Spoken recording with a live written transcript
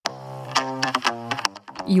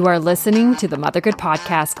You are listening to the Mothergood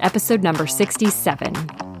Podcast, episode number 67.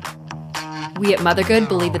 We at Mothergood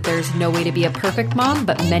believe that there's no way to be a perfect mom,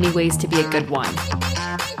 but many ways to be a good one.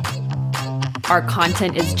 Our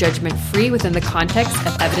content is judgment-free within the context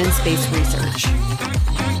of evidence-based research.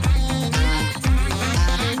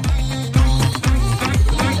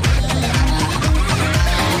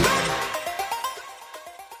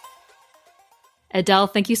 Adele,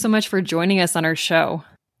 thank you so much for joining us on our show.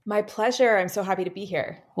 My pleasure. I'm so happy to be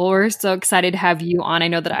here. Well, we're so excited to have you on. I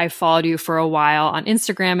know that I've followed you for a while on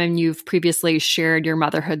Instagram, and you've previously shared your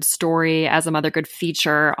motherhood story as a Mothergood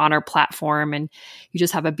feature on our platform, and you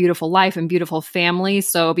just have a beautiful life and beautiful family.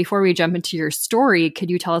 So before we jump into your story, could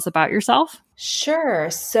you tell us about yourself? Sure.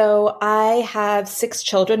 So I have 6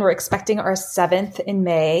 children. We're expecting our 7th in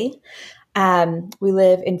May. We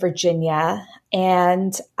live in Virginia,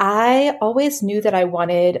 and I always knew that I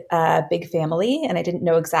wanted a big family, and I didn't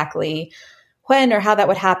know exactly when or how that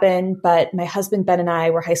would happen. But my husband, Ben, and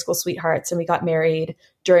I were high school sweethearts, and we got married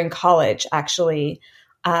during college, actually.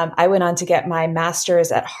 I went on to get my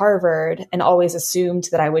master's at Harvard and always assumed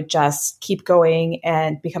that I would just keep going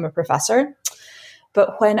and become a professor.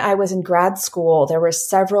 But when I was in grad school, there were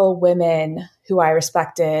several women who I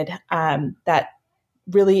respected that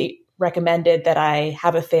really recommended that I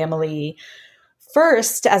have a family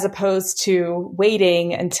first, as opposed to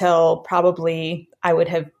waiting until probably I would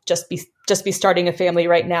have just be starting a family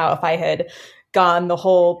right now if I had gone the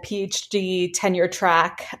whole PhD tenure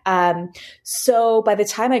track. So by the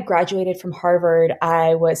time I graduated from Harvard,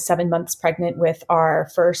 I was 7 months pregnant with our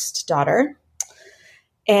first daughter.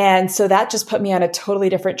 And so that just put me on a totally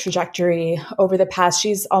different trajectory over the past,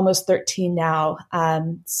 she's almost 13 now.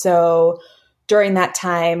 So during that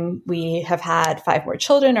time, we have had 5 more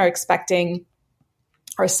children, are expecting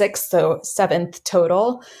our 6th, so 7th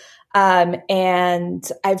total. And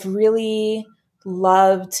I've really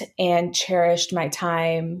loved and cherished my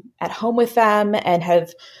time at home with them and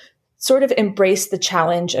have sort of embraced the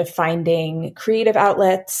challenge of finding creative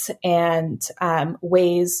outlets and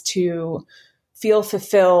ways to feel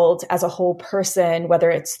fulfilled as a whole person, whether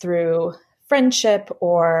it's through friendship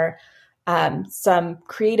or some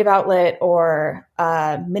creative outlet or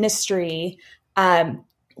ministry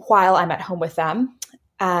while I'm at home with them.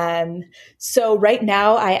 So right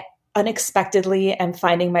now, I unexpectedly am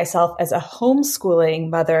finding myself as a homeschooling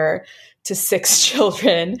mother to 6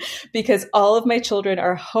 children because all of my children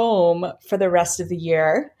are home for the rest of the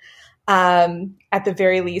year. At the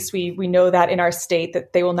very least, we know that in our state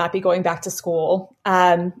that they will not be going back to school.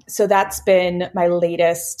 So that's been my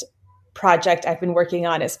latest project I've been working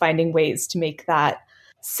on, is finding ways to make that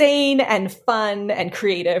sane and fun and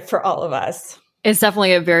creative for all of us. It's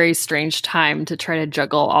definitely a very strange time to try to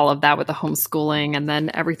juggle all of that with the homeschooling and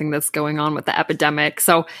then everything that's going on with the epidemic.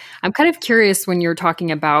 So I'm kind of curious, when you're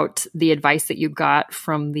talking about the advice that you got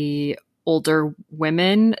from the older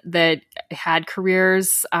women that had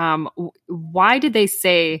careers, why did they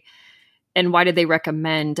say and why did they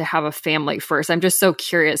recommend to have a family first? I'm just so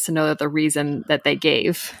curious to know that the reason that they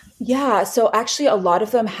gave. Yeah. So actually, a lot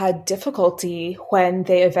of them had difficulty when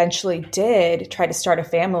they eventually did try to start a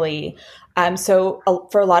family. So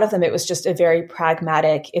for a lot of them, it was just a very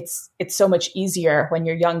pragmatic, it's so much easier when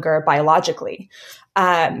you're younger biologically.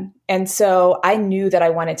 And so I knew that I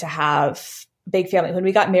wanted to have big family. When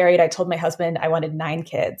we got married, I told my husband I wanted 9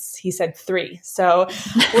 kids. He said 3. So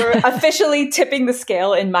we're officially tipping the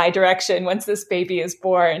scale in my direction once this baby is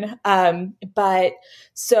born.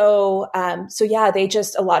 So yeah, they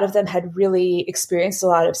just, a lot of them had really experienced a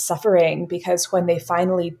lot of suffering because when they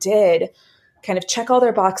finally did kind of check all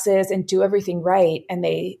their boxes and do everything right, and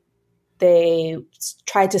they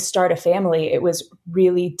tried to start a family, it was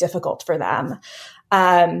really difficult for them.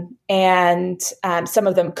 And some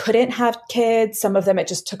of them couldn't have kids. Some of them, it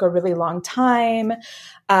just took a really long time.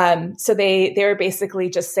 So they were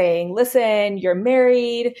basically just saying, listen, you're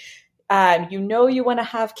married. You want to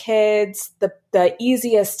have kids. The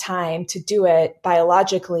easiest time to do it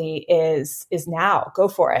biologically is now. Go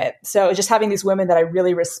for it. So just having these women that I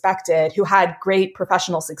really respected who had great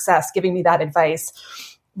professional success giving me that advice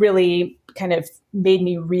really kind of made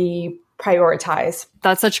me reprioritize.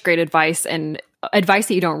 That's such great advice, and advice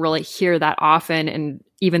that you don't really hear that often. And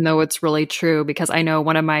even though it's really true, because I know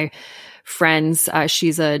one of my friends,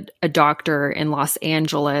 she's a doctor in Los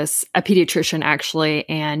Angeles, a pediatrician actually,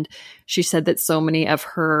 and she said that so many of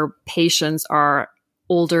her patients are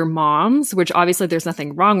older moms, which obviously there's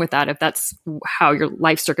nothing wrong with that if that's how your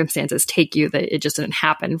life circumstances take you, that it just didn't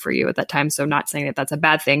happen for you at that time. So not saying that that's a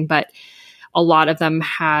bad thing, but a lot of them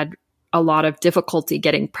had a lot of difficulty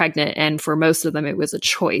getting pregnant. And for most of them, it was a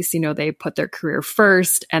choice. They put their career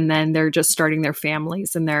first, and then they're just starting their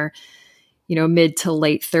families, and they're mid to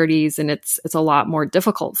late 30s. And it's a lot more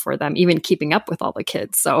difficult for them, even keeping up with all the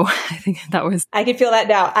kids. So I think I can feel that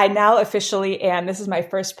now. I now officially am. This is my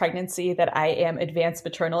first pregnancy that I am advanced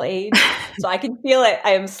maternal age. So I can feel it. I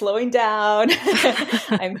am slowing down.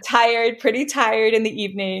 I'm tired, pretty tired in the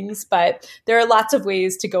evenings, but there are lots of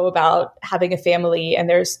ways to go about having a family. And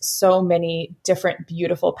there's so many different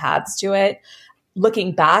beautiful paths to it.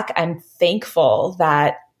 Looking back, I'm thankful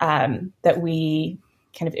that, that we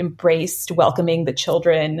kind of embraced welcoming the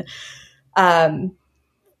children in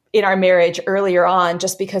our marriage earlier on,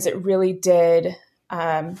 just because it really did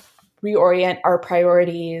reorient our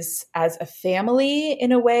priorities as a family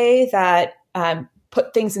in a way that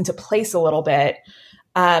put things into place a little bit.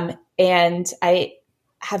 And I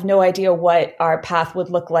have no idea what our path would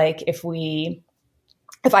look like if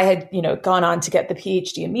I had, gone on to get the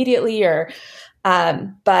PhD immediately,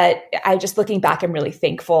 but just looking back, I'm really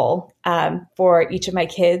thankful for each of my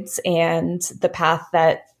kids and the path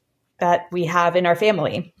that we have in our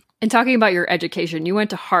family. And talking about your education, you went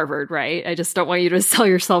to Harvard, right? I just don't want you to sell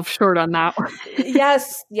yourself short on that one.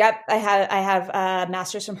 Yes. Yep. I have a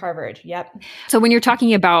master's from Harvard. Yep. So when you're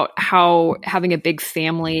talking about how having a big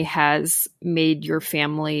family has made your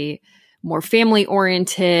family more family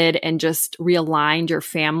oriented and just realigned your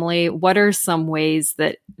family, what are some ways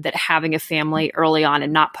that having a family early on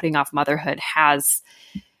and not putting off motherhood has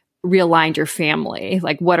realigned your family?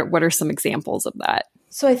 Like what are some examples of that?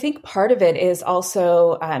 So I think part of it is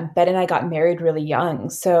also Ben and I got married really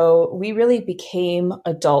young. So we really became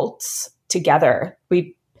adults together.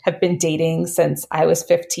 We have been dating since I was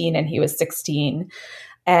 15 and he was 16.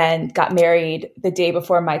 And got married the day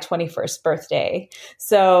before my 21st birthday.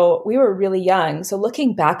 So we were really young. So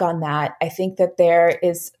looking back on that, I think that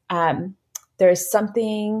there's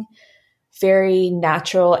something very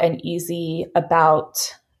natural and easy about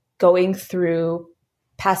passing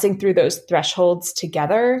through those thresholds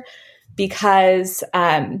together, because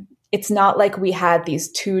it's not like we had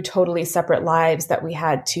these two totally separate lives that we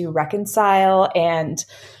had to reconcile and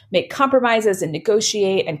make compromises and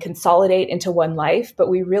negotiate and consolidate into one life, but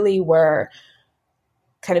we really were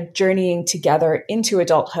kind of journeying together into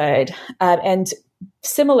adulthood. And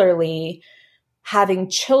similarly, having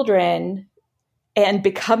children and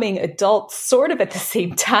becoming adults sort of at the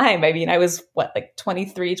same time. I mean, I was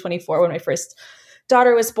 23, 24 when my first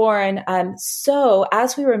daughter was born. So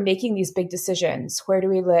as we were making these big decisions, where do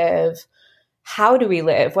we live? How do we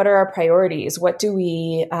live? What are our priorities? What do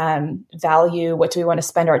we value? What do we want to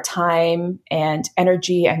spend our time and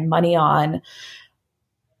energy and money on?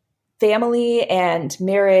 Family and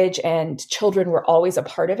marriage and children were always a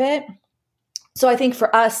part of it. So I think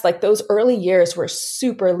for us, those early years were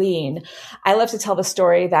super lean. I love to tell the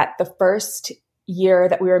story that the first year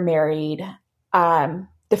that we were married,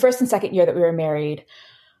 the first and second year that we were married,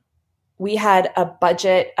 we had a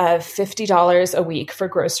budget of $50 a week for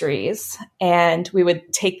groceries, and we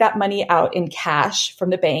would take that money out in cash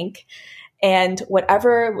from the bank and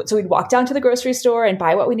so we'd walk down to the grocery store and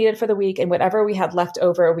buy what we needed for the week, and whatever we had left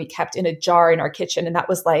over, we kept in a jar in our kitchen. And that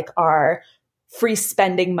was our free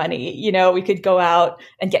spending money. We could go out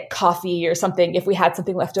and get coffee or something if we had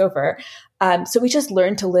something left over. So we just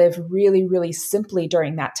learned to live really, really simply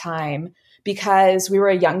during that time, because we were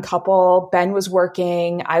a young couple. Ben was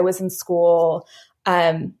working, I was in school.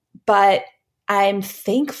 But I'm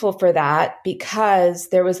thankful for that, because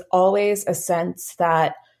there was always a sense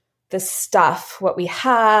that the stuff, what we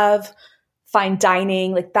have, fine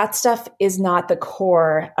dining, that stuff is not the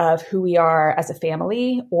core of who we are as a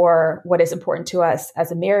family or what is important to us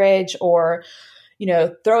as a marriage, or,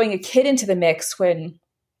 throwing a kid into the mix when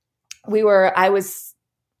I was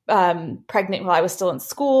pregnant while I was still in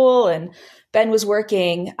school and Ben was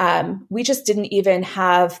working. We just didn't even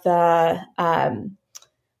have the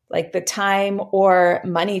time or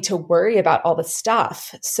money to worry about all the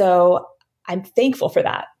stuff. So I'm thankful for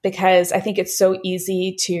that, because I think it's so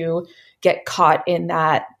easy to get caught in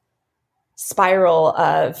that spiral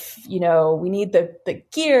of, we need the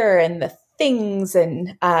gear and the things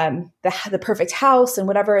and the perfect house and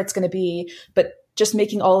whatever it's going to be, but just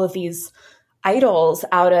making all of these idols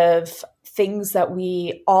out of things that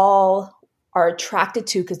we all are attracted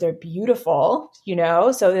to because they're beautiful,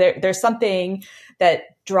 so there's something that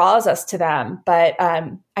draws us to them. But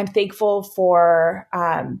I'm thankful for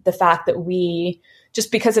the fact that we,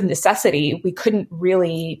 just because of necessity, we couldn't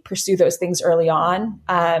really pursue those things early on.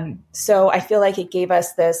 So I feel like it gave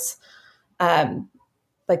us this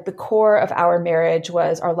like the core of our marriage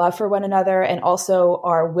was our love for one another and also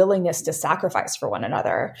our willingness to sacrifice for one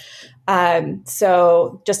another.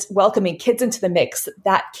 So just welcoming kids into the mix,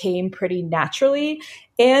 that came pretty naturally.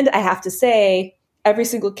 And I have to say, every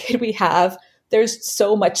single kid we have, there's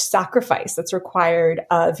so much sacrifice that's required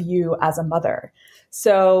of you as a mother.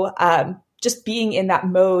 So just being in that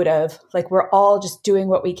mode of like, we're all just doing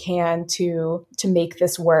what we can to make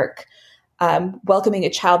this work. Welcoming a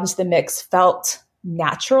child into the mix felt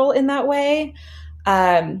natural in that way.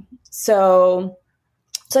 So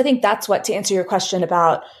I think that's what, to answer your question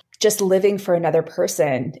about just living for another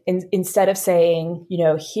person, instead of saying,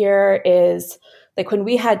 here is, like when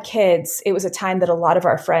we had kids, it was a time that a lot of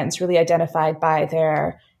our friends really identified by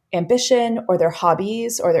their ambition or their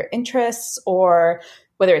hobbies or their interests, or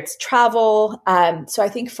whether it's travel. So I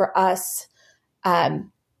think for us,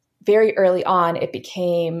 very early on, it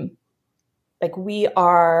became like we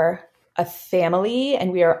are a family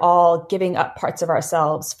and we are all giving up parts of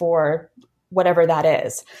ourselves for whatever that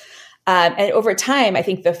is. And over time, I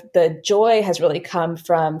think the joy has really come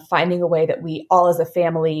from finding a way that we all as a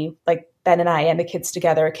family, like Ben and I and the kids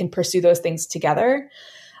together, can pursue those things together.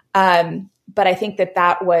 But I think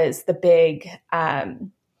that was the big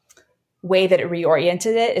way that it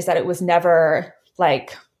reoriented it, is that it was never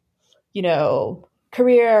like,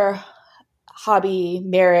 career, hobby,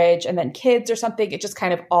 marriage, and then kids or something. It just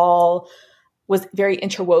kind of all was very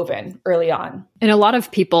interwoven early on. And a lot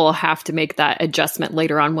of people have to make that adjustment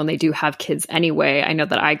later on when they do have kids anyway. I know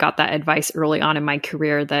that I got that advice early on in my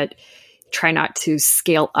career, that try not to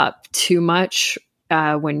scale up too much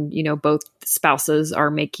when, both spouses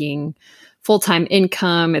are making full-time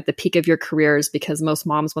income at the peak of your careers, because most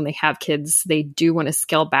moms, when they have kids, they do want to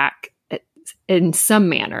scale back in some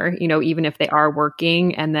manner, even if they are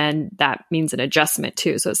working. And then that means an adjustment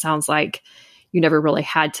too. So it sounds like you never really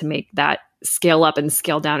had to make that scale up and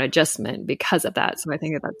scale down adjustment because of that. So I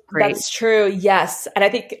think that's great. That's true. Yes. And I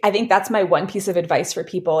think that's my one piece of advice for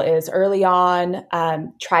people is early on,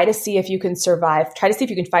 try to see if you can survive, try to see if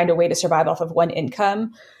you can find a way to survive off of one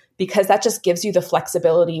income, because that just gives you the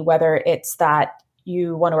flexibility, whether it's that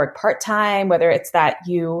you want to work part-time, whether it's that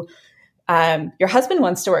your husband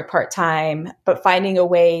wants to work part-time, but finding a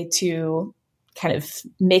way to kind of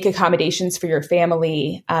make accommodations for your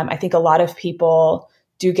family. I think a lot of people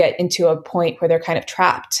do get into a point where they're kind of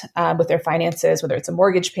trapped with their finances, whether it's a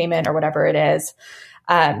mortgage payment or whatever it is.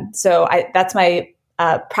 So that's my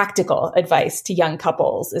practical advice to young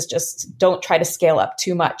couples, is just don't try to scale up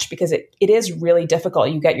too much, because it is really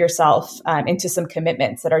difficult. You get yourself into some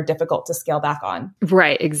commitments that are difficult to scale back on.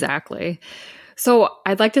 Right, exactly. So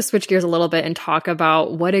I'd like to switch gears a little bit and talk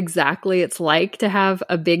about what exactly it's like to have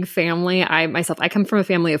a big family. I come from a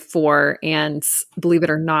family of 4, and believe it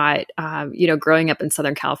or not, growing up in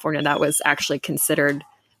Southern California, that was actually considered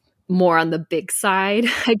more on the big side,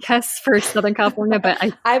 I guess, for Southern California.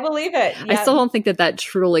 But I believe it. Yeah. I still don't think that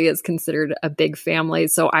truly is considered a big family.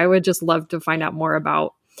 So I would just love to find out more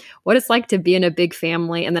about what it's like to be in a big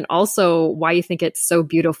family, and then also why you think it's so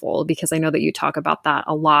beautiful, because I know that you talk about that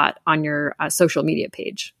a lot on your social media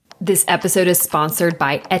page. This episode is sponsored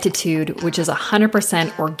by Ettitude, which is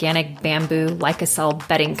 100% organic bamboo lyocell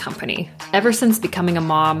bedding company. Ever since becoming a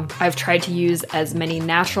mom, I've tried to use as many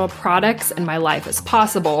natural products in my life as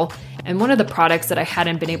possible. And one of the products that I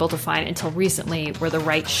hadn't been able to find until recently were the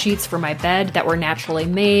right sheets for my bed that were naturally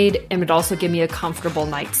made and would also give me a comfortable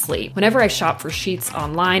night's sleep. Whenever I shop for sheets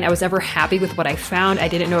online, I was ever happy with what I found. I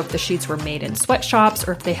didn't know if the sheets were made in sweatshops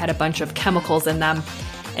or if they had a bunch of chemicals in them.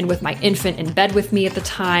 And with my infant in bed with me at the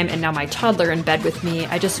time, and now my toddler in bed with me,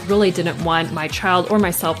 I just really didn't want my child or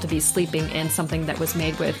myself to be sleeping in something that was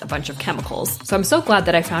made with a bunch of chemicals. So I'm so glad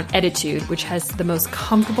that I found Ettitude, which has the most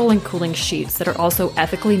comfortable and cooling sheets that are also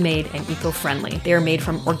ethically made and eco-friendly. They are made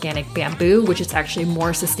from organic bamboo, which is actually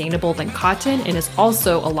more sustainable than cotton and is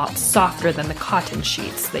also a lot softer than the cotton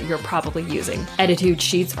sheets that you're probably using. Ettitude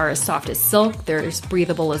sheets are as soft as silk, they're as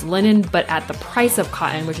breathable as linen, but at the price of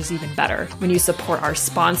cotton, which is even better. When you support our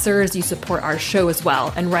sponsors, you support our show as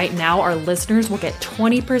well. And right now, our listeners will get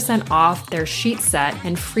 20% off their sheet set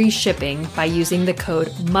and free shipping by using the code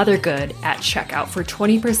MOTHERGOOD at checkout for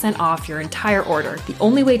 20% off your entire order. The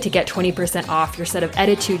only way to get 20% off your set of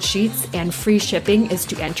Ettitude sheets and free shipping is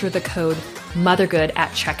to enter the code MOTHERGOOD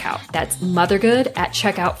at checkout. That's MOTHERGOOD at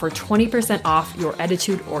checkout for 20% off your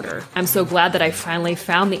Ettitude order. I'm so glad that I finally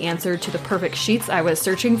found the answer to the perfect sheets I was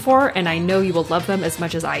searching for, and I know you will love them as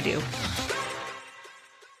much as I do.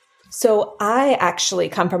 So I actually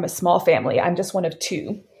come from a small family. I'm just one of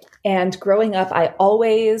 2. And growing up, I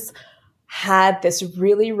always had this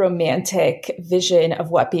really romantic vision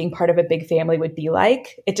of what being part of a big family would be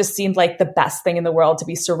like. It just seemed like the best thing in the world to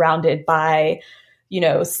be surrounded by,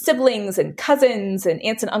 siblings and cousins and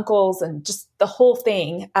aunts and uncles and just the whole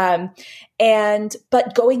thing.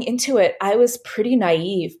 But going into it, I was pretty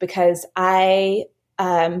naive because the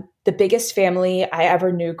biggest family I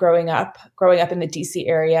ever knew growing up in the DC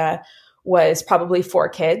area was probably 4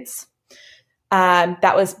 kids.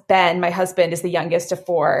 That was Ben, my husband, is the youngest of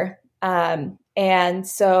 4. And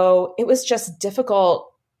so it was just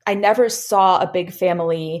difficult. I never saw a big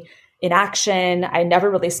family in action. I never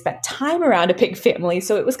really spent time around a big family.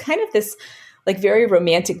 So it was kind of this like very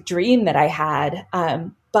romantic dream that I had.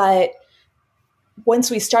 But once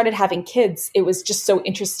we started having kids, it was just so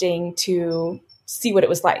interesting to see what it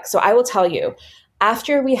was like. So I will tell you,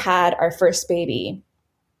 after we had our first baby,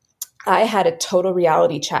 I had a total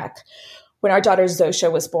reality check. When our daughter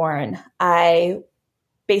Zosha was born, I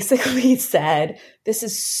basically said, this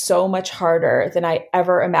is so much harder than I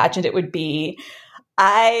ever imagined it would be.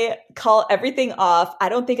 I call everything off. I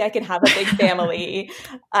don't think I can have a big family.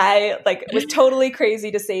 It was totally crazy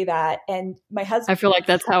to say that. And my husband, I feel like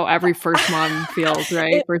that's how every first mom feels,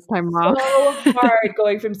 right? First time mom. So hard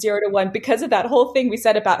going from 0 to 1 because of that whole thing we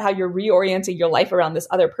said about how you're reorienting your life around this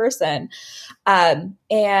other person.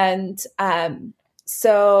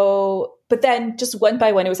 But then just one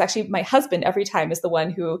by one, it was actually my husband every time is the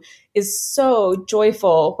one who is so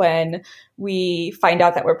joyful when we find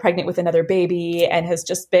out that we're pregnant with another baby and has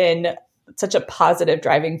just been such a positive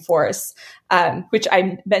driving force, which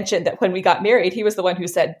I mentioned that when we got married, he was the one who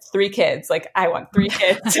said 3 kids. Like, I want 3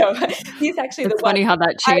 kids. So he's actually it's funny how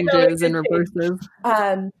that changes and reverses.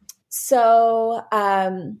 So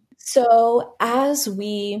as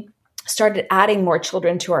we started adding more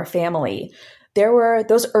children to our family,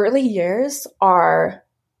 those early years are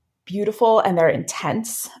beautiful and they're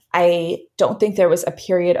intense. I don't think there was a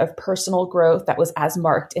period of personal growth that was as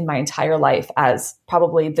marked in my entire life as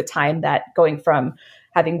probably the time that going from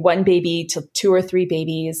having 1 baby to 2 or 3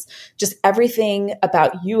 babies, just everything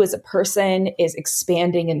about you as a person is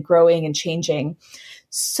expanding and growing and changing.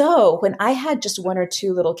 So when I had just 1 or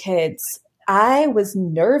 2 little kids, I was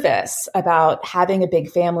nervous about having a big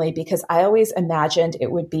family because I always imagined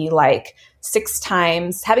it would be like 6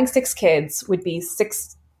 times, having 6 kids would be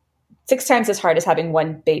six times as hard as having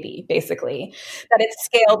 1 baby, basically, that it's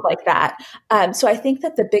scaled like that. So I think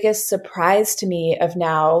that the biggest surprise to me of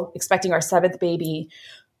now expecting our 7th baby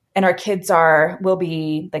and our kids will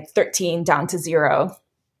be like 13 down to 0,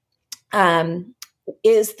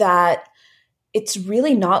 is that it's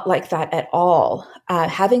really not like that at all.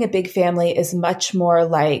 Having a big family is much more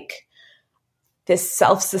like this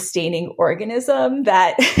self-sustaining organism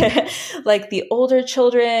that like the older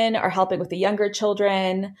children are helping with the younger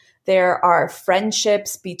children. There are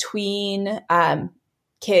friendships between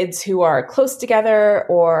kids who are close together,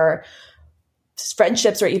 or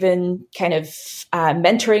friendships or even kind of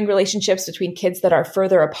mentoring relationships between kids that are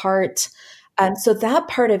further apart. So that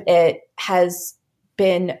part of it has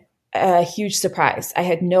been a huge surprise. I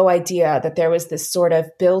had no idea that there was this sort of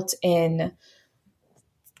built-in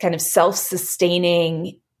kind of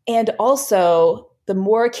self-sustaining, and also the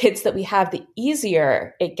more kids that we have, the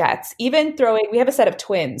easier it gets. Even we have a set of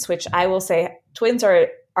twins, which I will say twins are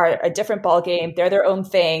a different ball game. They're their own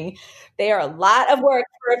thing. They are a lot of work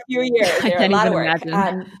for a few years. They're a lot of work.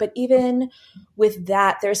 But even with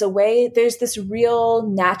that, there's this real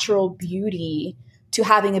natural beauty to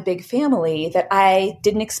having a big family that I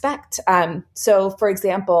didn't expect. So for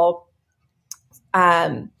example,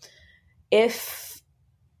 if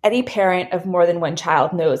any parent of more than 1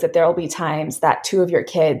 child knows that there will be times that 2 of your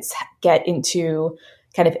kids get into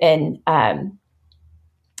kind of an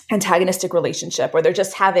antagonistic relationship, or they're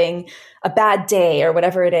just having a bad day or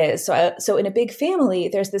whatever it is. So in a big family,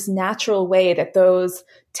 there's this natural way that those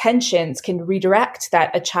tensions can redirect,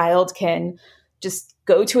 that a child can just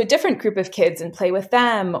go to a different group of kids and play with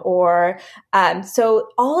them, or so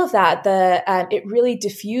all of that. It really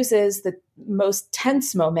diffuses the most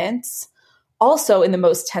tense moments. Also, in the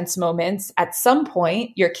most tense moments, at some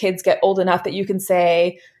point, your kids get old enough that you can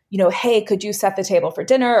say, hey, could you set the table for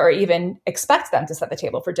dinner, or even expect them to set the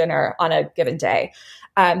table for dinner on a given day.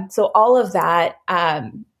 So all of that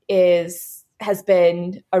has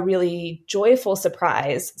been a really joyful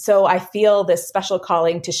surprise. So I feel this special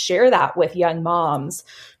calling to share that with young moms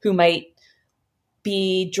who might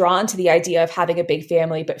be drawn to the idea of having a big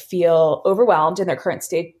family, but feel overwhelmed in their current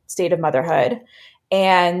state of motherhood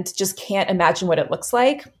and just can't imagine what it looks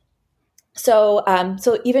like. So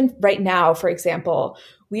even right now, for example,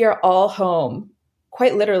 we are all home.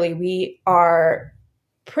 Quite literally, we are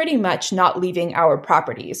pretty much not leaving our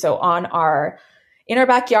property. So in our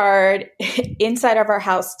backyard, inside of our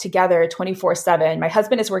house together 24/7. My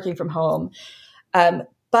husband is working from home.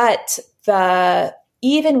 But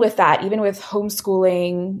even with that, even with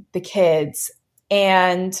homeschooling the kids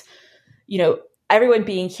and, everyone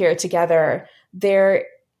being here together, there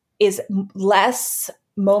is less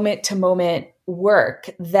moment to moment work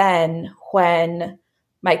than when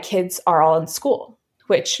my kids are all in school,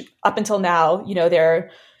 which up until now,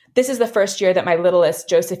 this is the first year that my littlest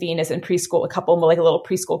Josephine is in preschool, like a little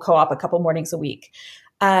preschool co-op, a couple mornings a week.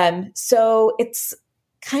 So it's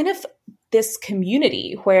kind of this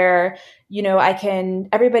community where,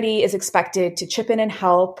 everybody is expected to chip in and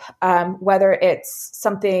help, whether it's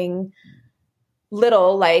something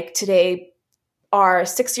little like today, our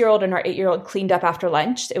 6-year-old and our 8-year-old cleaned up after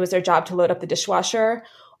lunch. It was their job to load up the dishwasher,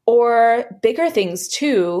 or bigger things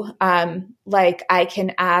too. Like I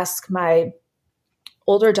can ask my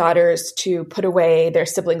older daughters to put away their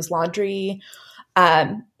siblings' laundry.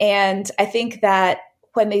 And I think that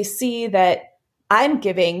when they see that I'm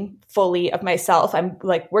giving fully of myself, I'm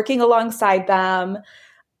like working alongside them,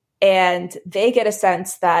 and they get a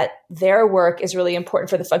sense that their work is really important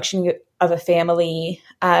for the functioning of a family.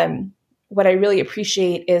 What I really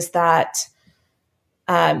appreciate is that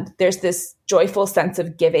there's this joyful sense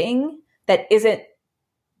of giving that isn't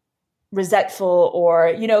resentful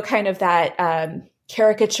or, kind of that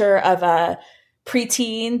caricature of a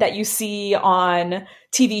preteen that you see on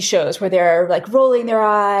TV shows where they're like rolling their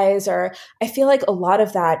eyes, or I feel like a lot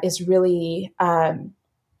of that is really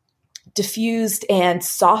diffused and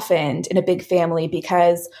softened in a big family,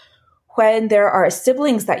 because when there are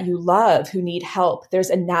siblings that you love who need help, there's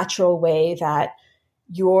a natural way that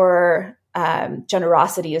your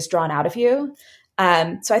generosity is drawn out of you.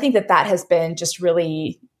 So I think that has been just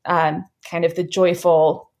really kind of the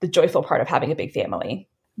joyful part of having a big family.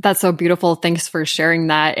 That's so beautiful. Thanks for sharing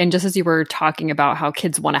that. And just as you were talking about how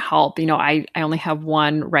kids want to help, I only have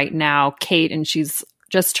one right now, Kate, and she's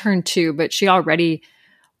just turned 2, but she already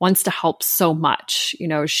wants to help so much.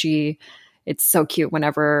 It's so cute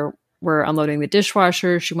whenever we're unloading the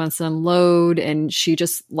dishwasher, she wants to unload, and she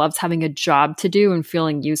just loves having a job to do and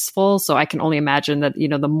feeling useful. So I can only imagine that,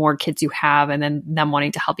 the more kids you have and then them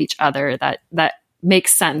wanting to help each other, that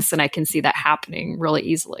makes sense. And I can see that happening really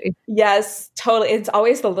easily. Yes, totally. It's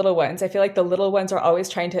always the little ones. I feel like the little ones are always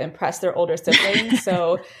trying to impress their older siblings.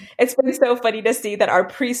 So it's been so funny to see that our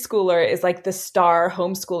preschooler is like the star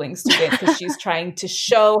homeschooling student, because she's trying to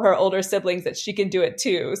show her older siblings that she can do it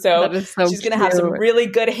too. So she's going to have some really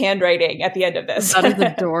good handwriting at the end of this. That is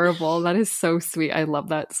adorable. That is so sweet. I love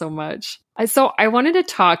that so much. So I wanted to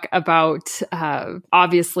talk about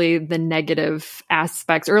obviously the negative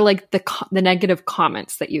aspects, or like the negative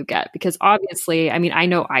comments that you get, because obviously, I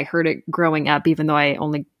know I heard it growing up, even though I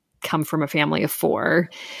only come from a family of 4.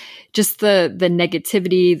 Just the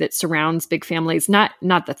negativity that surrounds big families, not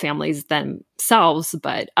the families themselves,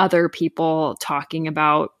 but other people talking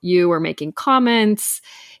about you or making comments,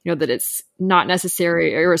 that it's not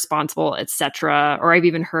necessary, irresponsible, etc. Or I've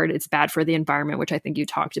even heard it's bad for the environment, which I think you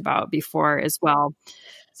talked about before as well.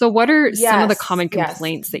 So what are some of the common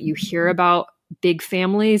complaints that you hear about big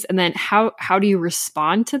families? And then how do you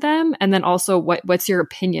respond to them? And then also what's your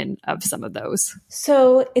opinion of some of those?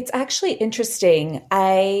 So it's actually interesting.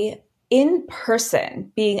 In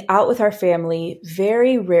person, being out with our family,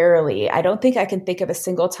 very rarely, I don't think I can think of a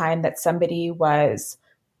single time that somebody was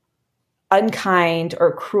unkind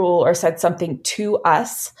or cruel or said something to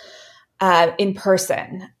us in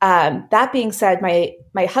person. That being said,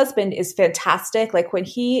 my husband is fantastic. Like when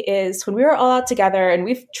we were all out together and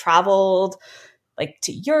we've traveled like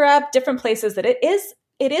to Europe, different places, that it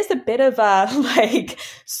is a bit of a like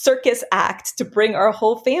circus act to bring our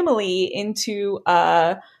whole family into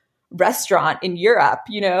a restaurant in Europe,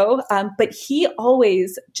 but he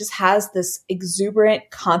always just has this exuberant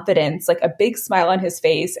confidence, like a big smile on his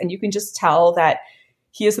face. And you can just tell that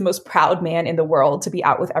he is the most proud man in the world to be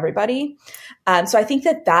out with everybody. So I think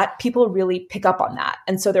that people really pick up on that.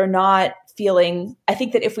 And so they're not feeling, I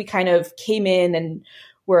think that if we kind of came in and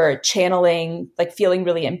were channeling, like feeling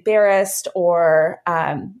really embarrassed or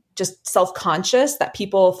just self-conscious, that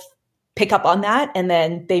people pick up on that and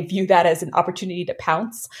then they view that as an opportunity to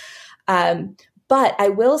pounce. But I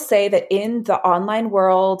will say that in the online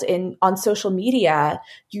world, on social media,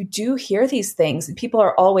 you do hear these things, and people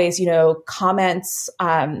are always, comments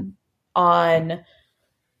on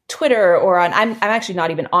Twitter or I'm actually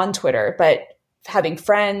not even on Twitter, but having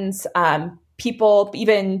friends, people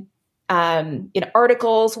even in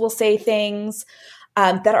articles will say things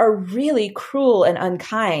that are really cruel and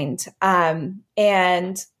unkind.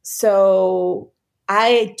 And so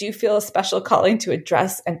I do feel a special calling to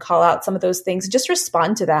address and call out some of those things, just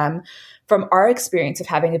respond to them from our experience of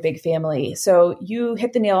having a big family. So you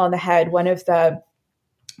hit the nail on the head. One of the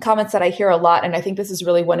comments that I hear a lot, and I think this is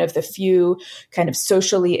really one of the few kind of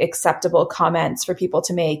socially acceptable comments for people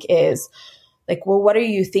to make, is like, well, what are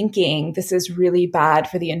you thinking? This is really bad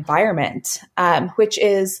for the environment, which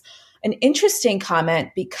is an interesting comment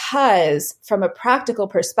because from a practical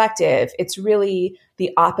perspective, it's really the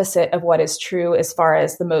opposite of what is true as far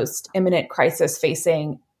as the most imminent crisis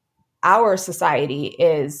facing our society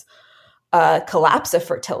is a collapse of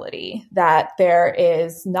fertility, that there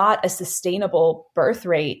is not a sustainable birth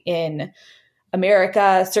rate in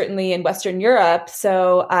America, certainly in Western Europe.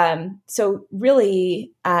 So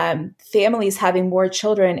really, families having more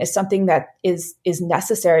children is something that is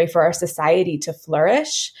necessary for our society to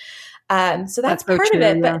flourish. So that's part of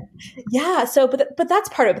it. But yeah, but that's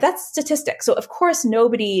part of it. But that's statistics. So of course,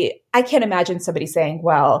 I can't imagine somebody saying,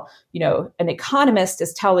 well, an economist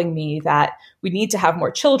is telling me that we need to have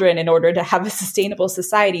more children in order to have a sustainable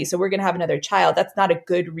society. So we're going to have another child. That's not a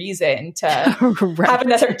good reason to right. have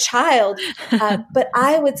another child. But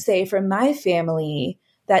I would say for my family,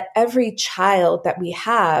 that every child that we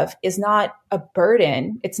have is not a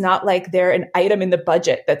burden. It's not like they're an item in the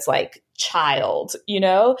budget that's like child,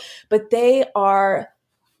 but they are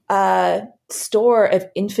a store of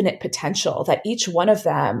infinite potential, that each one of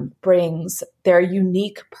them brings their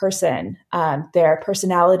unique person, their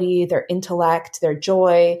personality, their intellect, their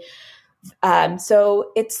joy.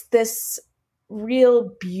 So it's this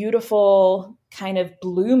real beautiful kind of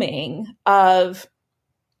blooming of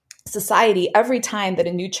society every time that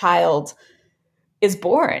a new child is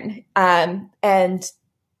born, and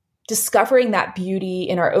discovering that beauty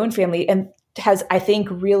in our own family, and has, I think,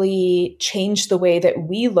 really changed the way that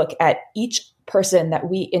we look at each person that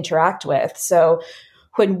we interact with. So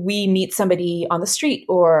when we meet somebody on the street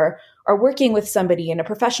or are working with somebody in a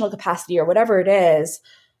professional capacity or whatever it is,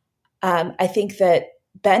 I think that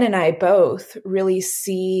Ben and I both really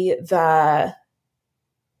see the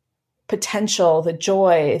potential, the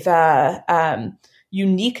joy, the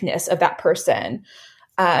uniqueness of that person.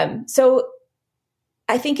 So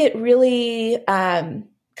I think it really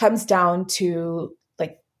comes down to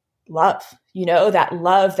like love, that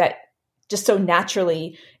love that just so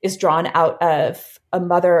naturally is drawn out of a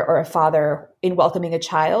mother or a father in welcoming a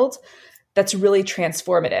child. That's really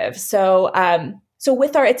transformative. So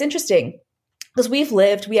it's interesting, because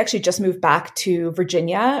we actually just moved back to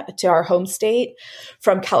Virginia, to our home state,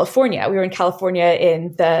 from California. We were in California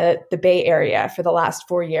in the Bay Area for the last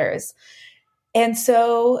 4 years. And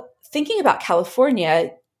so thinking about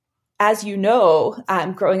California, as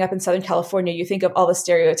growing up in Southern California, you think of all the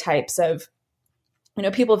stereotypes of,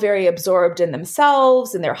 people very absorbed in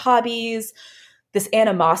themselves and their hobbies, this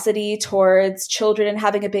animosity towards children and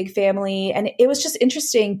having a big family. And it was just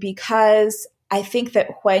interesting because I think that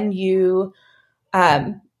when you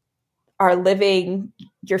are living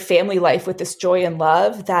your family life with this joy and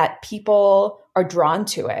love, that people are drawn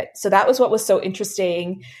to it. So that was what was so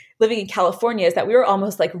interesting living in California, is that we were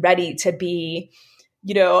almost like ready to be,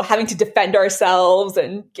 having to defend ourselves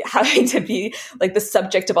and having to be like the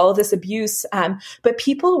subject of all of this abuse. But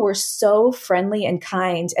people were so friendly and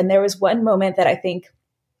kind. And there was one moment that I think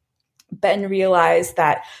Ben realized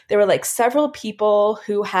that there were like several people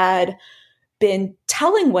who had been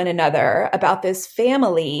telling one another about this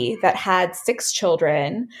family that had 6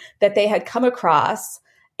 children that they had come across,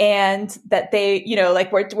 and that they,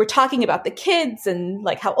 we're talking about the kids and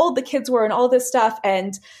like how old the kids were and all this stuff.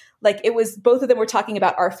 And like, it was, both of them were talking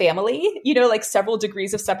about our family, like several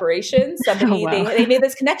degrees of separation. Somebody, they made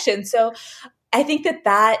this connection. So I think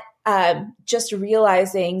that just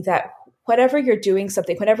realizing that whenever you're doing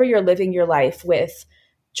something, whenever you're living your life with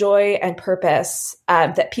joy and purpose,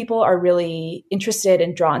 that people are really interested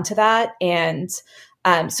and drawn to that. And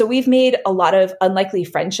so we've made a lot of unlikely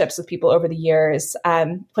friendships with people over the years.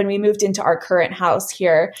 When we moved into our current house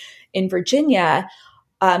here in Virginia,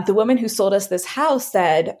 the woman who sold us this house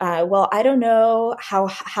said, well, I don't know how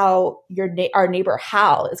our neighbor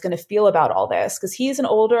Hal is going to feel about all this, because he's an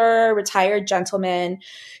older retired gentleman.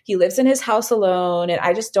 He lives in his house alone. And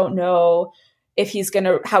I just don't know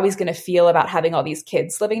how he's going to feel about having all these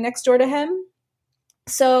kids living next door to him.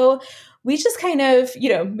 So we just kind of,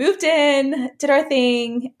 moved in, did our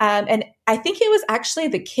thing. And I think it was actually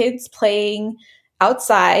the kids playing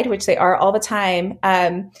outside, which they are all the time.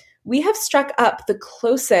 We have struck up the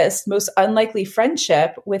closest, most unlikely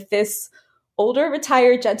friendship with this older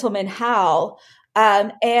retired gentleman, Hal.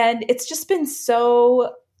 And it's just been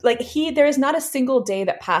so like there is not a single day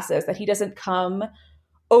that passes that he doesn't come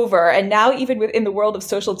over. And now even within the world of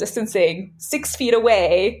social distancing, 6 feet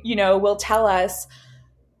away, will tell us,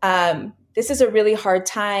 this is a really hard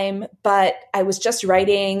time, but I was just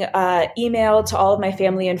writing an email to all of my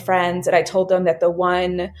family and friends, and I told them that the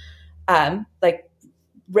one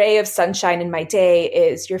ray of sunshine in my day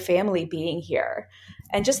is your family being here.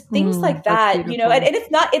 And just things like that, and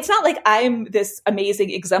it's not like I'm this amazing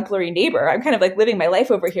exemplary neighbor. I'm kind of like living my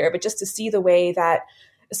life over here, but just to see the way that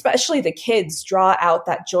especially the kids draw out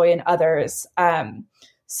that joy in others.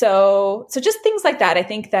 So just things like that. I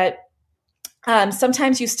think that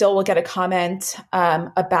sometimes you still will get a comment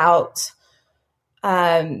about,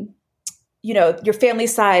 your family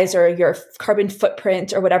size or your carbon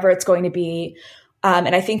footprint or whatever it's going to be.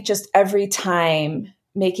 And I think just every time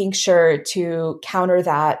making sure to counter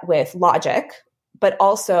that with logic, but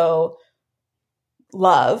also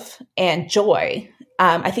love and joy.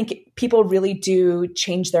 I think people really do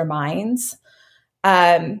change their minds.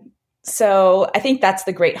 So I think that's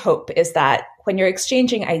the great hope, is that when you're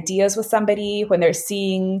exchanging ideas with somebody, when they're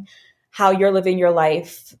seeing how you're living your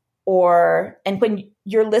life, and when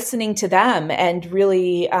you're listening to them and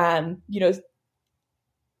really,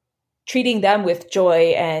 treating them with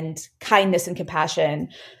joy and kindness and compassion,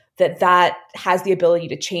 that has the ability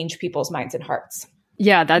to change people's minds and hearts.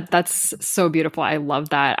 Yeah, that's so beautiful. I love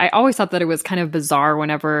that. I always thought that it was kind of bizarre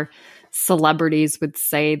whenever celebrities would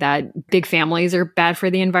say that big families are bad for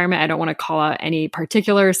the environment. I don't want to call out any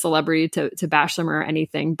particular celebrity to bash them or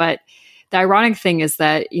anything, but the ironic thing is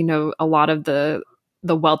that, a lot of the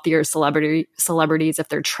wealthier celebrities, if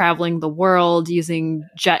they're traveling the world using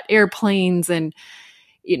jet airplanes and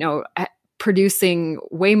producing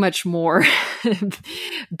way much more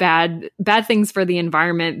bad things for the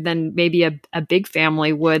environment than maybe a big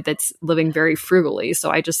family would that's living very frugally.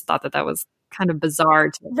 So I just thought that was kind of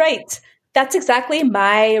bizarre. Right. That's exactly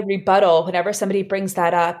my rebuttal whenever somebody brings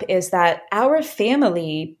that up, is that our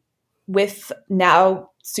family, with now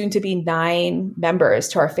soon to be 9 members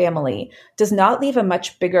to our family, does not leave a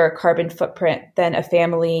much bigger carbon footprint than a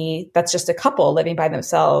family that's just a couple living by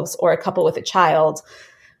themselves or a couple with a child.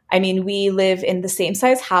 I mean, we live in the same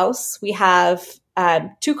size house. We have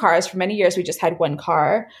 2 cars. For many years, we just had 1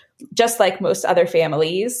 car, just like most other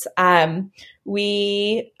families.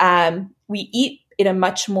 We eat in a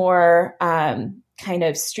much more kind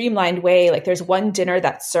of streamlined way. Like, there's one dinner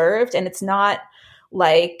that's served, and it's not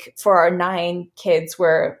like for our 9 kids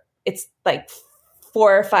where it's like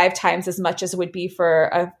 4 or 5 times as much as it would be for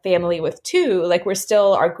a family with 2. Like,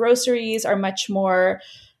 our groceries are much more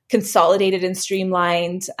consolidated and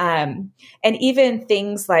streamlined. And even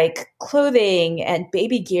things like clothing and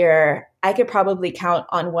baby gear, I could probably count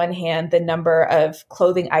on one hand the number of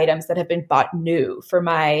clothing items that have been bought new for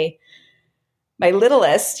my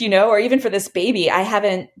littlest, or even for this baby. I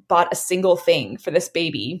haven't bought a single thing for this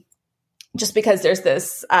baby just because there's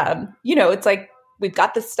this, it's like we've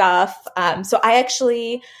got the stuff. So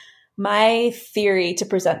my theory to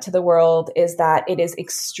present to the world is that it is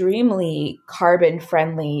extremely carbon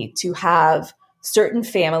friendly to have certain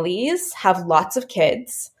families have lots of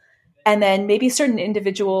kids, and then maybe certain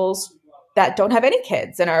individuals that don't have any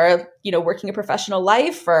kids and are, working a professional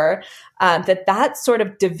life, or that sort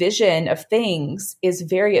of division of things is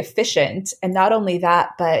very efficient. And not only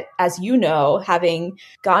that, but as you know, having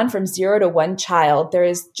gone from 0 to 1 child, there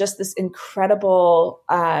is just this incredible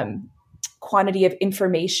quantity of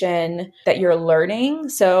information that you're learning.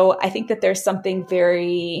 So I think that there's something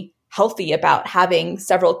very healthy about having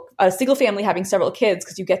a single family having several kids,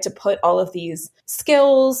 because you get to put all of these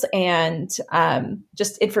skills and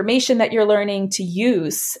just information that you're learning to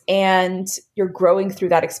use, and you're growing through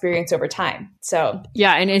that experience over time. So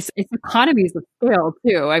yeah, and it's economies of scale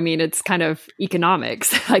too. I mean, it's kind of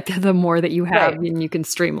economics. Like, the more that you have, right, you can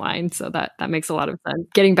streamline. So that makes a lot of sense.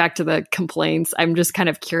 Getting back to the complaints, I'm just kind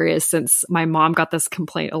of curious, since my mom got this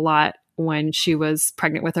complaint a lot when she was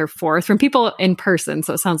pregnant with her 4th from people in person.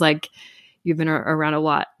 So it sounds like you've been around a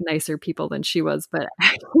lot nicer people than she was. But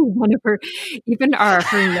one of her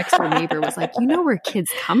next door neighbor was like, where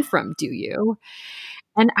kids come from, do you?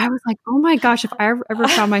 And I was like, oh my gosh, if I ever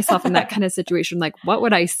found myself in that kind of situation, like, what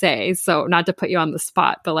would I say? So, not to put you on the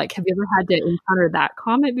spot, but like, have you ever had to encounter that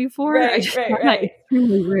comment before? Right.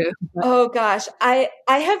 Extremely rude. But. Oh gosh, I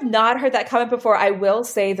have not heard that comment before. I will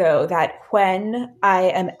say though, that when I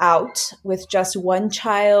am out with just 1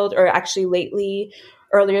 child, or actually lately,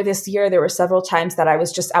 earlier this year, there were several times that I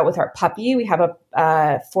was just out with our puppy. We have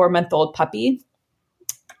a 4-month-old puppy,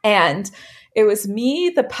 and it was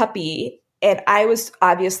me, the puppy, and I was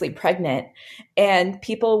obviously pregnant, and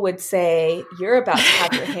people would say, "You're about to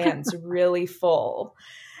have your hands really full."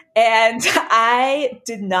 And I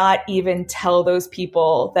did not even tell those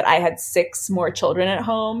people that I had 6 more children at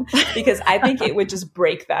home because I think it would just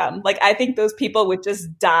break them. Like, I think those people would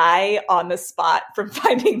just die on the spot from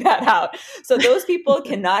finding that out. So those people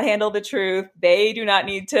cannot handle the truth. They do not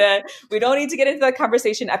need to, we don't need to get into that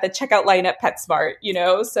conversation at the checkout line at PetSmart, you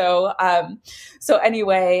know? So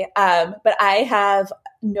anyway, but I have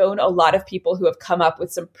known a lot of people who have come up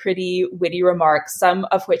with some pretty witty remarks, some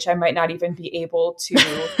of which I might not even be able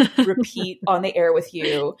to repeat on the air with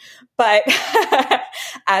you, but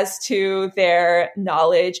as to their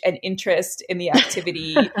knowledge and interest in the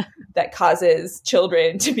activity that causes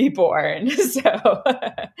children to be born. So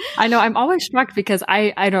I know, I'm always shocked because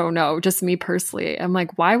I don't know, just me personally, I'm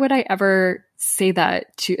like, why would I ever say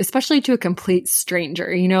that to, especially to a complete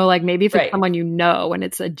stranger, you know, like maybe if it's someone you know and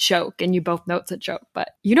it's a joke and you both know it's a joke, but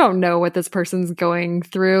you don't know what this person's going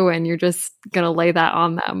through and you're just going to lay that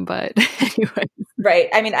on them. But anyway. Right.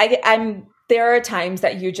 I mean, I'm there are times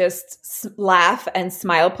that you just laugh and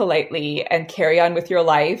smile politely and carry on with your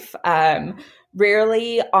life.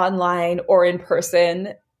 Rarely online or in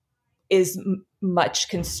person is much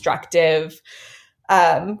constructive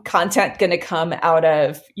content going to come out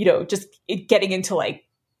of, you know, just getting into like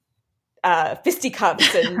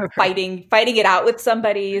fisticuffs and fighting it out with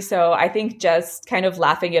somebody. So I think just kind of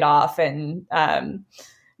laughing it off and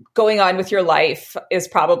going on with your life is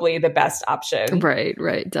probably the best option. Right,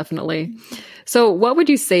 definitely. So what would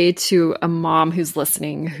you say to a mom who's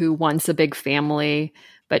listening who wants a big family,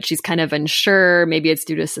 but she's kind of unsure? Maybe it's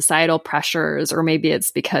due to societal pressures, or maybe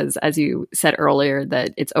it's because, as you said earlier,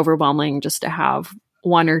 that it's overwhelming just to have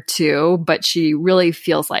 1 or 2, but she really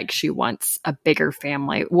feels like she wants a bigger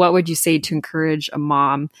family. What would you say to encourage a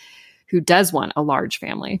mom who does want a large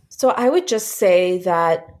family? So I would just say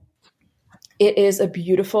that it is a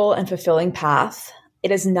beautiful and fulfilling path.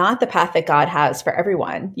 It is not the path that God has for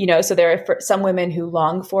everyone. You know, so there are some women who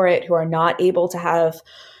long for it, who are not able to have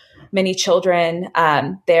many children.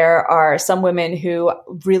 There are some women who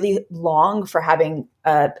really long for having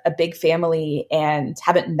a big family and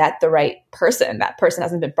haven't met the right person. That person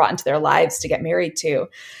hasn't been brought into their lives to get married to.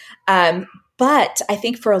 But I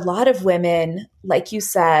think for a lot of women, like you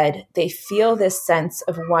said, they feel this sense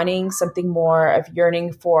of wanting something more, of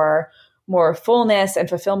yearning for more fullness and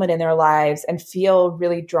fulfillment in their lives, and feel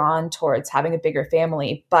really drawn towards having a bigger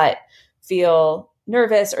family, but feel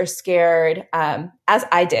nervous or scared, as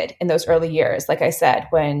I did in those early years. Like I said,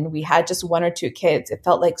 when we had just 1 or 2 kids, it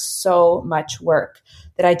felt like so much work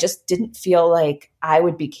that I just didn't feel like I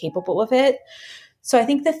would be capable of it. So I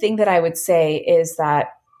think the thing that I would say is that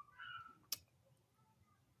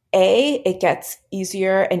it gets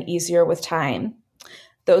easier and easier with time.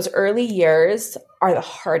 Those early years are the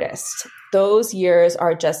hardest. Those years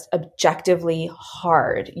are just objectively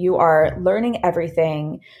hard. You are learning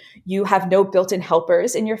everything. You have no built-in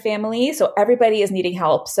helpers in your family, so everybody is needing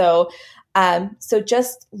help. So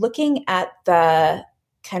just looking at the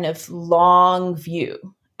kind of long view,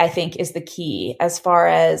 I think, is the key as far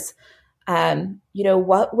as, you know,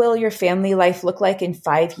 what will your family life look like in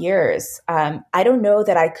 5 years? I don't know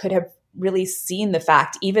that I could have really seen the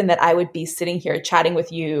fact even that I would be sitting here chatting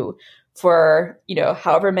with you for, you know,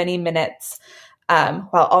 however many minutes,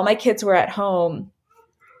 while all my kids were at home,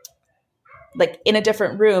 like in a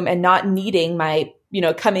different room, and not needing my, you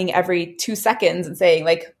know, coming every 2 seconds and saying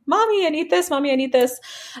like, "Mommy, I need this. Mommy, I need this."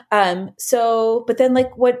 But then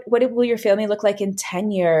like, what will your family look like in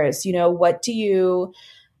 10 years? You know, what do you,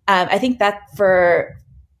 I think that for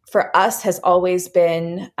us has always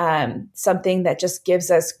been something that just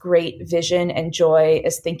gives us great vision and joy,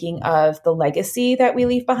 is thinking of the legacy that we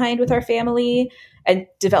leave behind with our family and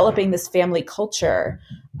developing this family culture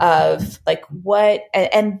of like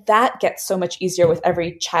and that gets so much easier with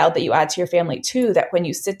every child that you add to your family too, that when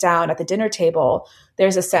you sit down at the dinner table,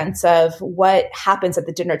 there's a sense of what happens at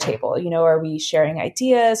the dinner table. You know, are we sharing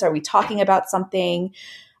ideas? Are we talking about something?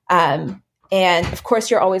 And of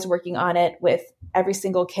course, you're always working on it with every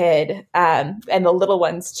single kid, and the little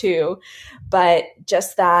ones too. But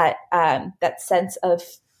just that sense of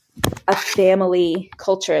a family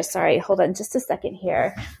culture. Sorry, hold on just a second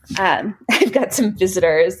here. I've got some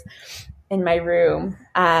visitors in my room.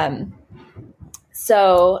 No,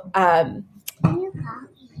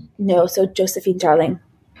 so Josephine, darling,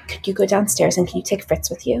 could you go downstairs and can you take Fritz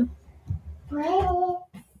with you?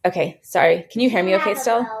 Okay, sorry. Can you hear me okay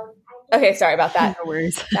still? Okay, sorry about that. No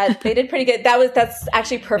worries. They did pretty good. That's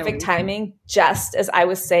actually perfect timing, just as I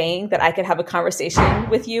was saying that I could have a conversation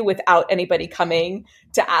with you without anybody coming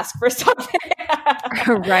to ask for something.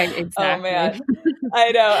 Right, exactly. Oh, man.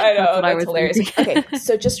 I know. That's hilarious. Okay,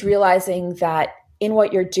 so just realizing that in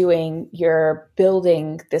what you're doing, you're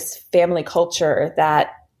building this family culture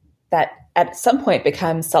that at some point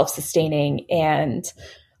becomes self-sustaining, and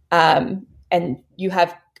you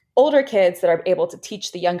have older kids that are able to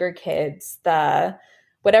teach the younger kids the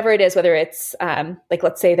whatever it is, whether it's like,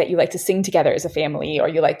 let's say that you like to sing together as a family, or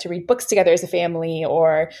you like to read books together as a family,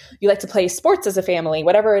 or you like to play sports as a family,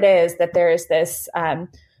 whatever it is, that there's this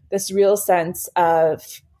this real sense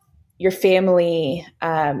of your family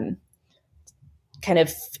kind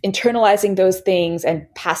of internalizing those things and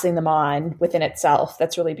passing them on within itself.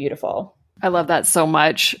 That's really beautiful. I love that so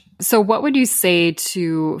much. So what would you say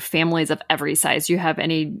to families of every size? Do you have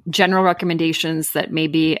any general recommendations that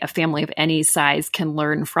maybe a family of any size can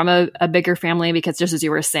learn from a bigger family? Because just as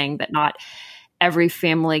you were saying, that not every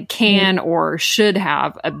family can or should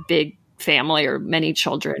have a big family or many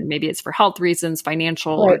children. Maybe it's for health reasons,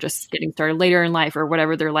 financial, or just getting started later in life, or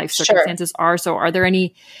whatever their life circumstances are. So are there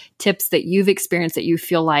any tips that you've experienced that you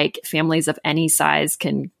feel like families of any size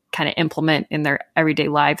can kind of implement in their everyday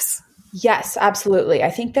lives? Yes, absolutely.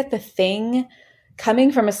 I think that the thing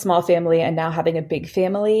coming from a small family and now having a big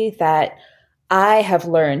family that I have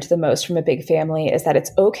learned the most from a big family is that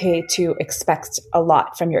it's okay to expect a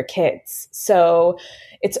lot from your kids. So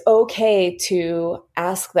it's okay to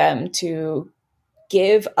ask them to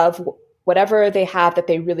give of whatever they have that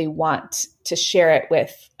they really want, to share it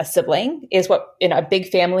with a sibling, is what in a big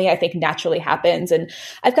family I think naturally happens. And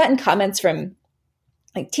I've gotten comments from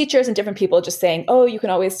like teachers and different people just saying, oh, you can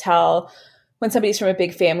always tell when somebody's from a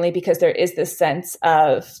big family because there is this sense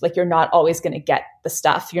of like, you're not always going to get the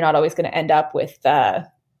stuff. You're not always going to end up with the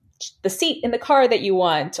seat in the car that you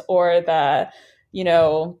want, or the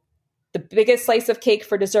biggest slice of cake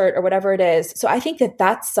for dessert, or whatever it is. So I think that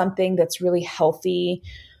that's something that's really healthy,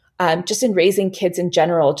 just in raising kids in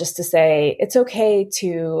general, just to say it's okay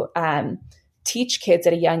to teach kids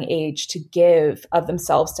at a young age to give of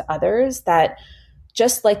themselves to others. That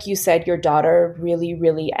just like you said, your daughter really,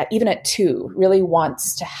 really, even at 2, really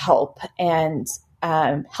wants to help and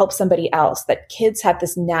help somebody else, that kids have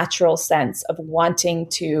this natural sense of wanting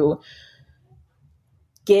to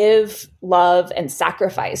give love and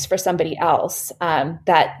sacrifice for somebody else,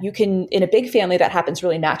 that you can, in a big family, that happens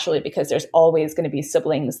really naturally because there's always going to be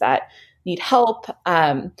siblings that need help.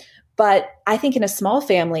 But I think in a small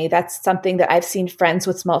family, that's something that I've seen friends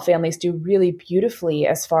with small families do really beautifully,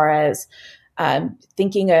 as far as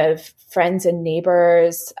thinking of friends and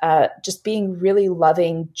neighbors, just being really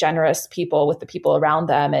loving, generous people with the people around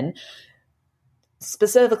them. And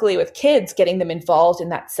specifically with kids, getting them involved in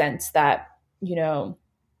that sense that,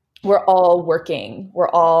 we're all working, we're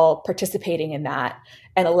all participating in that,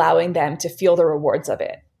 and allowing them to feel the rewards of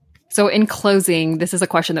it. So in closing, this is a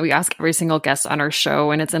question that we ask every single guest on our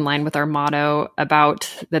show, and it's in line with our motto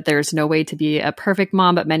about that there's no way to be a perfect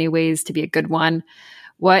mom, but many ways to be a good one.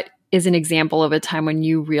 What is an example of a time when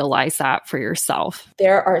you realize that for yourself?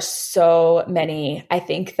 There are so many. I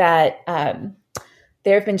think that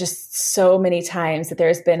there have been just so many times that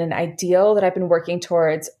there's been an ideal that I've been working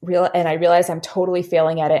towards, and I realize I'm totally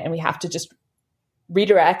failing at it, and we have to just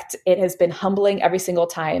redirect. It has been humbling every single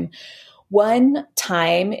time. One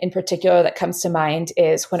time in particular that comes to mind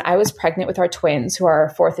is when I was pregnant with our twins, who are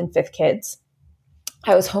our 4th and 5th kids.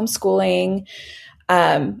 I was homeschooling.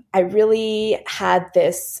 I really had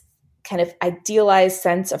this kind of idealized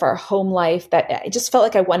sense of our home life that I just felt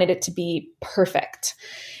like I wanted it to be perfect.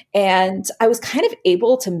 And I was kind of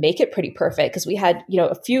able to make it pretty perfect because we had,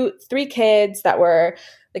 3 kids that were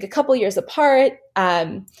like a couple years apart.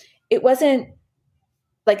 It wasn't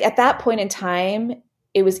like at that point in time,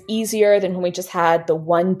 it was easier than when we just had the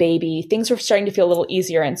one baby. Things were starting to feel a little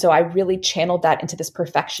easier. And so I really channeled that into this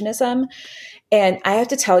perfectionism. And I have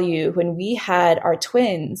to tell you, when we had our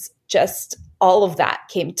twins, just all of that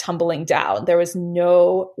came tumbling down. There was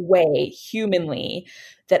no way humanly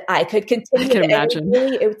that I could continue. I can imagine.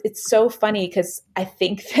 It's so funny because I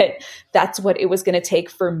think that that's what it was going to take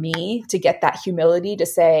for me to get that humility to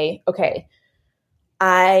say, okay,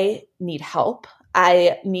 I need help.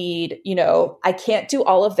 I need, I can't do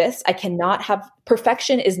all of this. I cannot have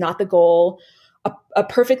perfection is not the goal. A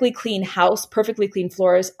perfectly clean house, perfectly clean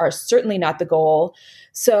floors are certainly not the goal.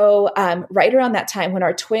 So right around that time when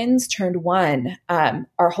our twins turned 1,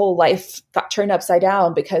 our whole life got turned upside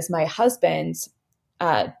down because my husband's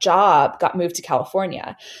job got moved to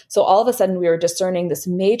California. So all of a sudden we were discerning this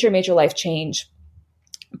major, major life change.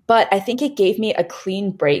 But I think it gave me a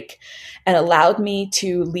clean break and allowed me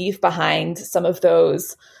to leave behind some of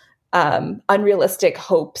those unrealistic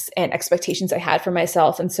hopes and expectations I had for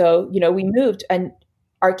myself. And so, we moved, and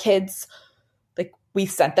our kids, like, we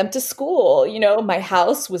sent them to school. My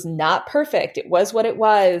house was not perfect. It was what it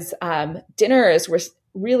was. Dinners were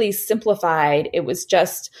really simplified. It was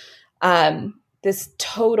just this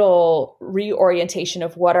total reorientation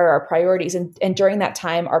of what are our priorities. And during that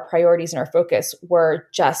time, our priorities and our focus were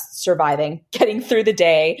just surviving, getting through the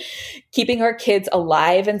day, keeping our kids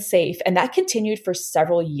alive and safe. And that continued for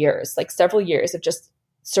several years of just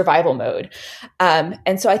survival mode.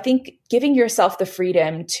 And so I think giving yourself the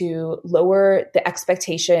freedom to lower the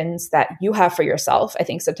expectations that you have for yourself. I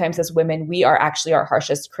think sometimes as women, we are actually our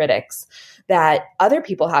harshest critics that other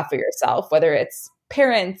people have for yourself, whether it's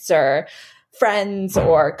parents or friends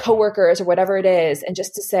or coworkers or whatever it is. And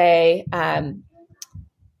just to say,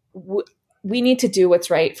 we need to do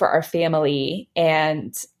what's right for our family.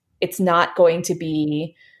 And it's not going to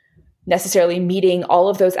be necessarily meeting all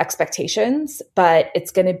of those expectations, but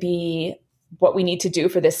it's going to be what we need to do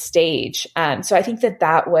for this stage. So I think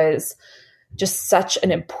that was just such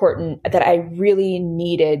an important, that I really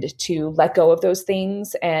needed to let go of those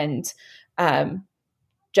things and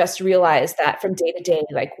just realize that from day to day,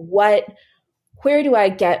 like where do I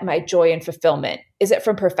get my joy and fulfillment? Is it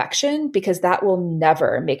from perfection? Because that will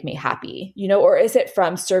never make me happy, or is it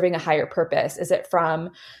from serving a higher purpose? Is it from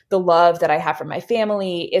the love that I have from my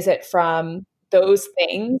family? Is it from those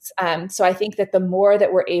things? So I think that the more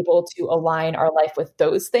that we're able to align our life with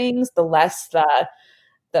those things, the less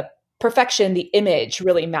the perfection, the image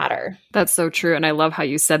really matter. That's so true. And I love how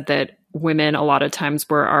you said that women a lot of times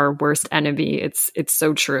were our worst enemy. It's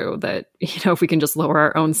so true that, if we can just lower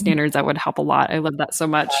our own standards, that would help a lot. I love that so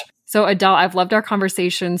much. So Adele, I've loved our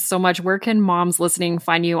conversation so much. Where can moms listening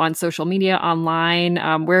find you on social media, online?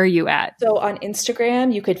 Where are you at? So on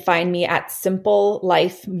Instagram, you could find me at Simple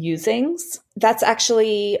Life Musings. That's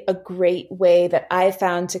actually a great way that I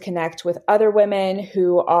found to connect with other women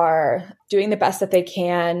who are doing the best that they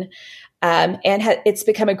can. It's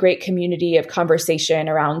become a great community of conversation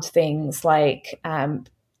around things like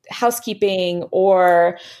housekeeping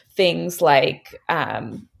or things like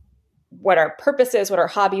what our purpose is, what our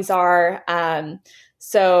hobbies are.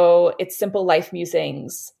 So it's Simple Life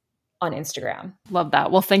Musings on Instagram. Love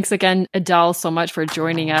that. Well, thanks again, Adele, so much for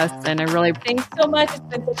joining us. And Thanks so much. It's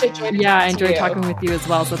been such a joy to I enjoyed talking with you as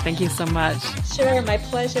well. So thank you so much. Sure. My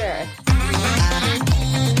pleasure.